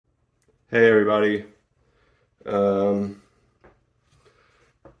Hey everybody, I'm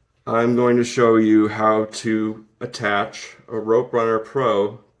going to show you how to attach a Rope Runner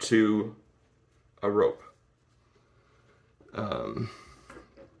Pro to a rope.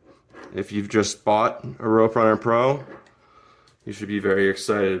 If you've just bought a Rope Runner Pro, you should be very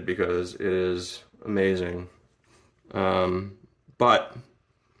excited because it is amazing. But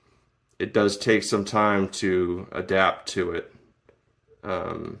it does take some time to adapt to it.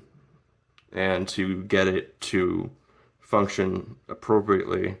 And to get it to function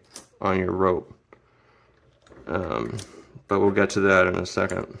appropriately on your rope. But we'll get to that in a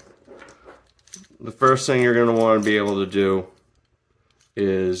second. The first thing you're going to want to be able to do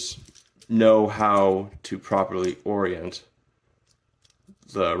is know how to properly orient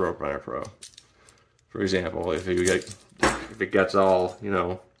the Rope Runner Pro. For example, if it gets all,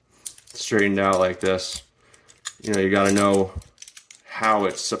 straightened out like this, you got to know how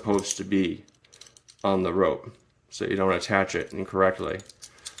it's supposed to be on the rope so you don't attach it incorrectly.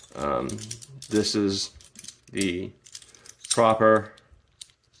 This is the proper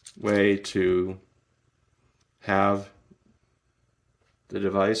way to have the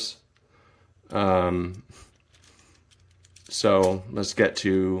device. So let's get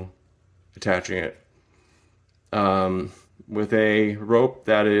to attaching it. With a rope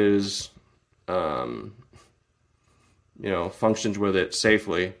that is functions with it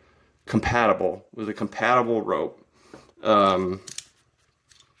safely, with a compatible rope, you're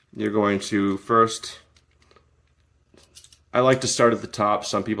going to first, I like to start at the top.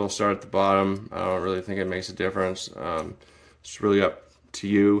 Some people start at the bottom. I don't really think it makes a difference. It's really up to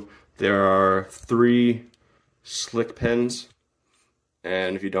you. There are 3 slick pins,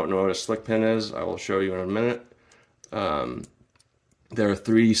 and if you don't know what a slick pin is, I will show you in a minute. There are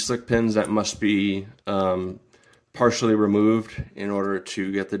 3 slick pins that must be partially removed in order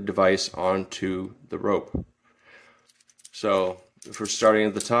to get the device onto the rope. So if we're starting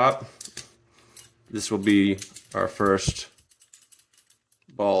at the top, this will be our first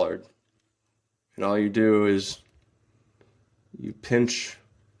bollard. And all you do is you pinch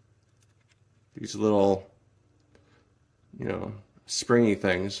these little, springy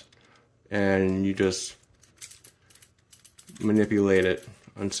things, and you just manipulate it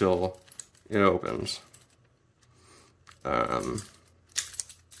until it opens.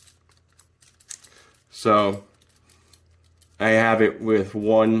 So I have it with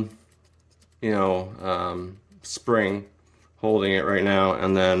one, spring holding it right now,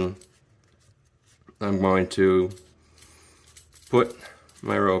 and then I'm going to put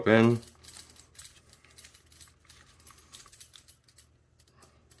my rope in,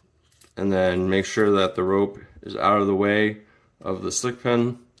 and then make sure that the rope is out of the way of the slick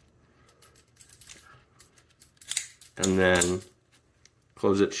pin, and then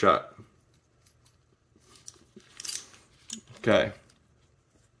close it shut. Okay.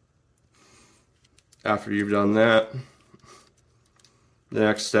 After you've done that, the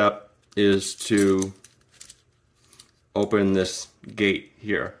next step is to open this gate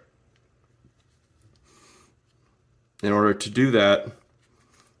here. In order to do that,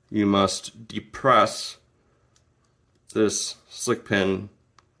 you must depress this slick pin,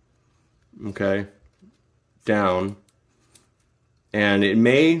 okay, down, and it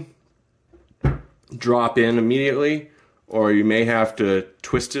may drop in immediately, or you may have to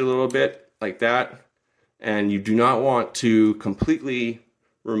twist it a little bit like that, and you do not want to completely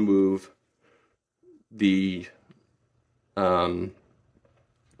remove the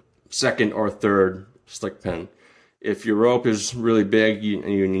second or third slick pin. If your rope is really big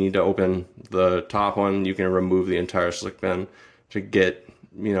and you need to open the top one, you can remove the entire slick pin to get,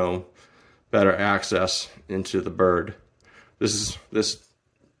 better access into the bird. This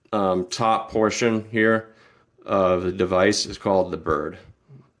top portion here of the device is called the bird.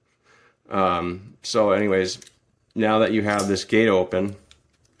 So anyways, now that you have this gate open,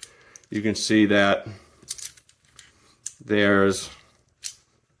 you can see that there's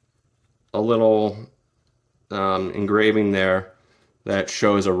a little engraving there that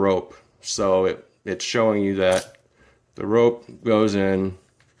shows a rope. So it's showing you that the rope goes in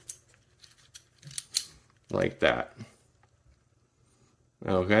like that.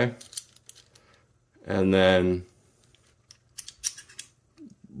 Okay? And then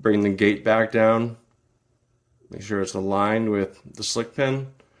bring the gate back down, make sure it's aligned with the slick pin,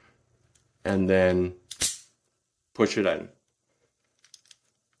 and then push it in.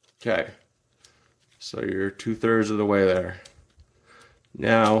 Okay, so you're 2/3 of the way there.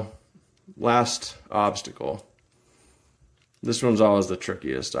 Now, last obstacle. This one's always the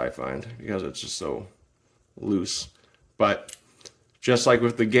trickiest, I find, because it's just so loose. But just like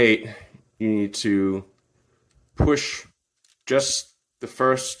with the gate, you need to push just the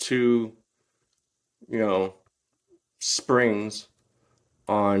first two, springs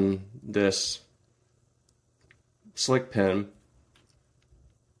on this slick pin,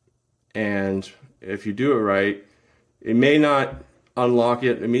 and if you do it right, it may not unlock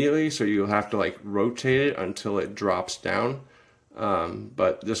it immediately, so you'll have to like rotate it until it drops down,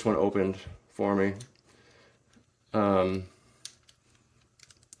 but this one opened for me. And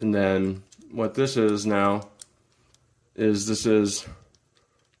then what this is now is this is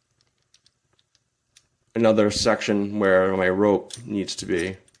another section where my rope needs to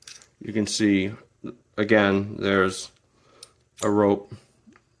be. You can see again there's a rope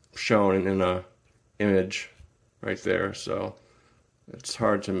shown in a image right there, so it's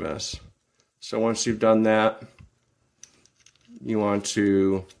hard to miss. So once you've done that, you want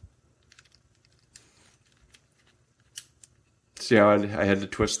to see how I had to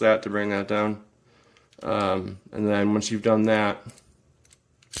twist that to bring that down, and then once you've done that,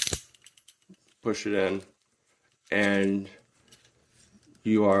 push it in, and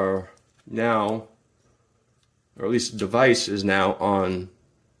you are now, or at least the device is now on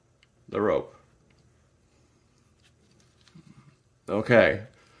the rope. Okay,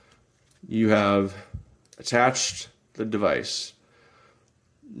 you have attached the device.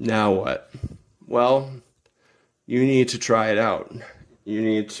 Now what? Well, you need to try it out. You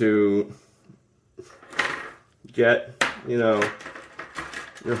need to get,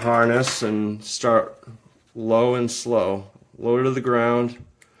 your harness and start low and slow. Low to the ground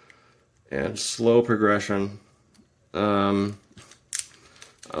and slow progression. Like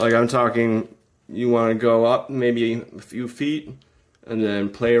I'm talking, you want to go up maybe a few feet and then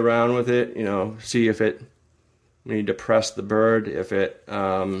play around with it, see if it, when you depress the bird, if it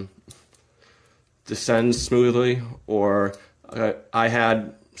descends smoothly, or I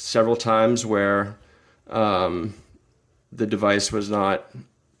had several times where the device was not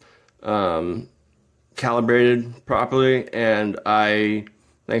calibrated properly, and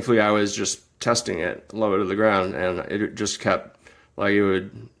thankfully I was just testing it low to the ground, and it just kept, like, it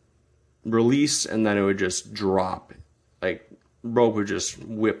would release and then it would just drop, like rope would just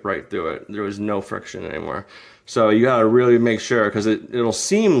whip right through it. There was no friction anymore. So you gotta really make sure, because it'll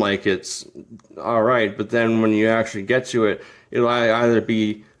seem like it's all right, but then when you actually get to it, it'll either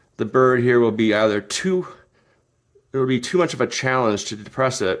be, the bird here will be either it'll be too much of a challenge to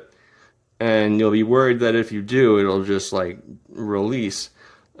depress it, and you'll be worried that if you do, it'll just like release,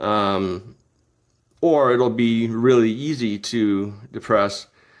 or it'll be really easy to depress,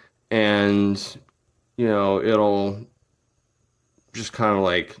 and it'll just kind of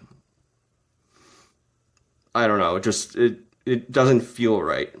like, I don't know, it doesn't feel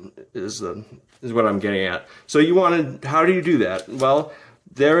right is what I'm getting at. So how do you do that? Well,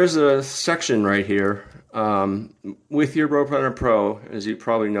 there is a section right here with your Rope Runner Pro. As you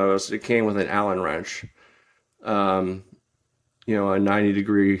probably noticed, it came with an Allen wrench, a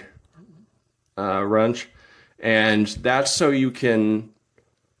 90-degree wrench, and that's so you can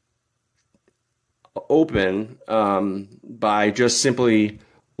open by just simply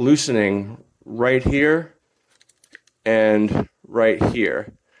loosening right here and right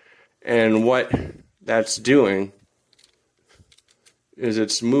here. And what that's doing is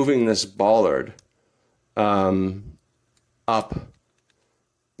it's moving this bollard up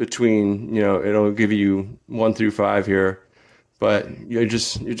between, it'll give you 1 through 5 here, but you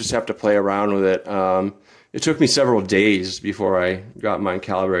just have to play around with it. It took me several days before I got mine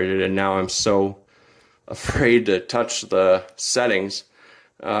calibrated, and now I'm so afraid to touch the settings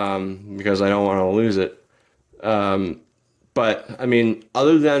because I don't want to lose it. But I mean,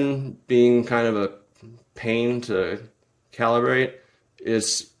 other than being kind of a pain to calibrate,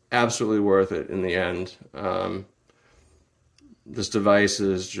 it's absolutely worth it in the end. This device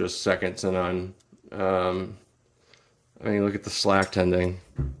is just second to none. I mean, look at the slack tending.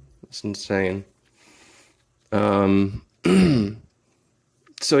 It's insane.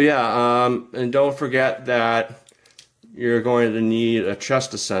 So yeah, and don't forget that you're going to need a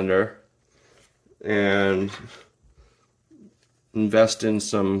chest ascender, and invest in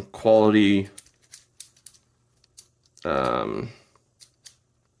some quality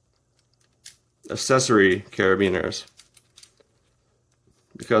accessory carabiners,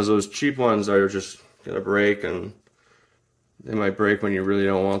 because those cheap ones are just gonna break, and they might break when you really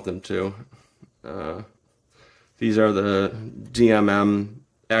don't want them to. These are the DMM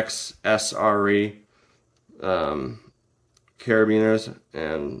X SRE carabiners,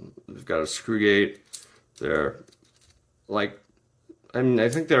 and they've got a screw gate. They're like, I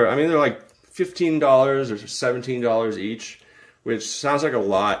think they're like $15 or $17 each, which sounds like a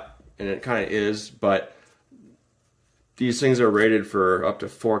lot and it kind of is, but these things are rated for up to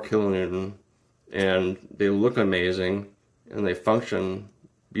 4 kilonewton, and they look amazing, and they function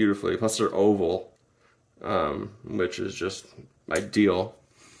beautifully. Plus they're oval, which is just ideal.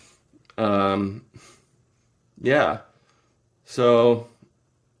 Yeah. So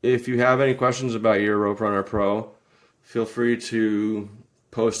if you have any questions about your Rope Runner Pro, feel free to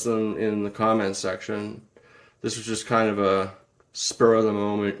post them in the comments section. This was just kind of a spur of the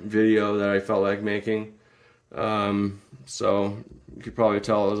moment video that I felt like making. So you could probably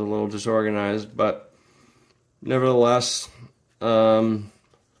tell it was a little disorganized, but nevertheless,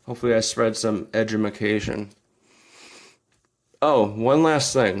 hopefully I spread some edumacation. Oh, one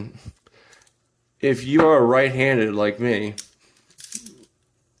last thing. If you are right-handed like me,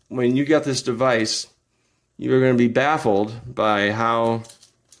 when you get this device, you're going to be baffled by how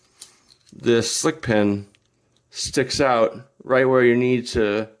this slick pin sticks out right where you need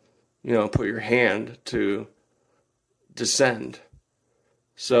to, you know, put your hand to descend.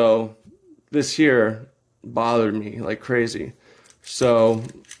 So this here bothered me like crazy. So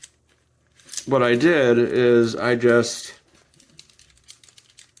what I did is I just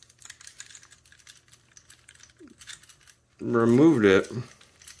removed it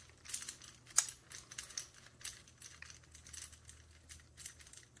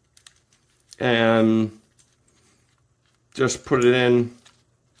and just put it in.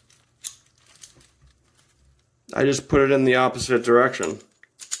 I just put it in the opposite direction,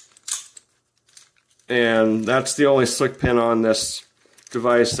 and that's the only slick pin on this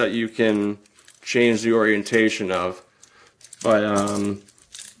device that you can change the orientation of. But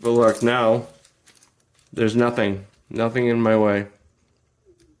look, now there's nothing in my way.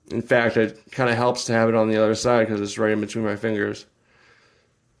 In fact, it kind of helps to have it on the other side because it's right in between my fingers.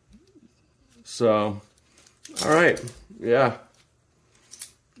 So, all right, yeah.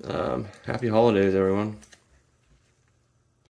 Happy holidays, everyone.